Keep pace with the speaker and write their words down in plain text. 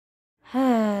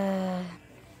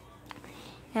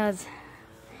Guys,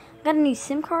 I got a new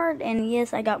SIM card, and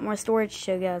yes, I got more storage,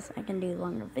 so guys, I can do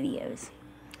longer videos.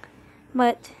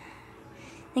 But,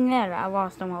 think about it, I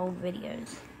lost all my old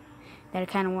videos that I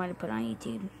kind of wanted to put on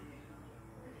YouTube.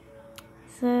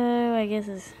 So, I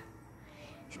guess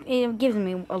it gives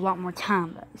me a lot more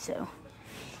time, though, so,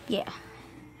 yeah.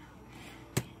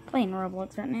 Playing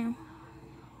Roblox right now.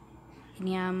 And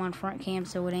yeah, I'm on front cam,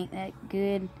 so it ain't that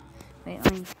good. Wait,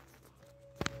 let me...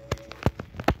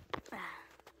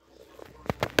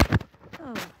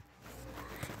 Oh.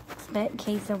 It's that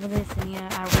case over this, and yeah,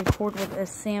 I record with a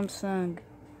Samsung.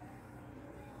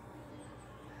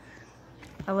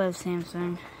 I love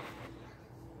Samsung.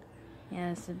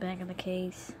 Yeah, it's the back of the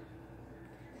case.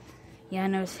 Yeah, I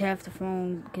know it's half the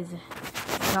phone because the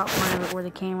top part of it where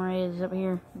the camera is up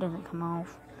here doesn't come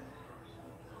off.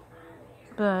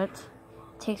 But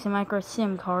it takes a micro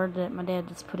SIM card that my dad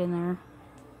just put in there.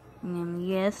 And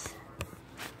yes,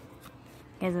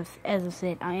 as I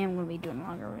said, I am going to be doing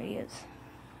longer videos.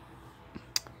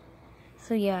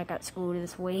 So yeah, I got school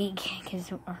this week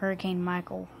because Hurricane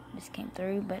Michael just came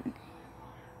through, but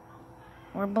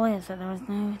we're blessed that there was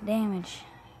no damage.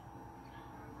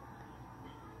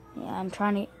 Yeah, I'm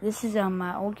trying to... This is on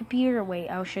my old computer. Wait,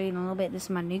 I'll show you in a little bit. This is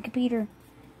my new computer.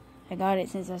 I got it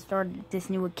since I started this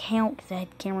new account because I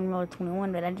had Cameron Miller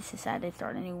 21, but I just decided to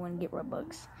start a new one and get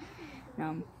Robux.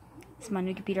 This is my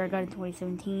new computer. I got it in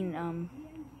 2017,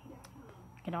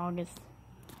 in August.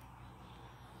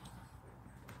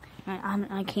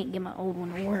 I can't get my old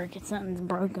one to work. Something's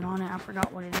broken on it. I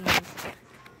forgot what it is.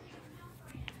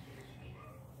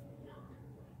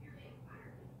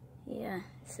 Yeah,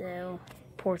 so...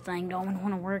 Poor thing, don't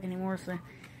want to work anymore, so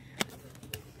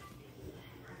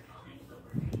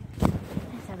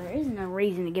there is no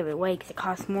reason to give it away because it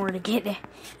costs more to get a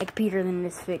computer than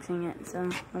just fixing it. So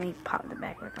let me pop the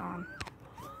back on.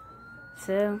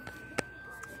 So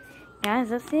guys,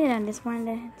 that's it. I just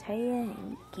wanted to tell you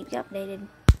and keep you updated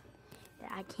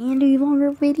that I can do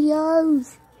longer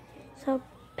videos. So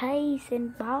peace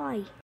and bye.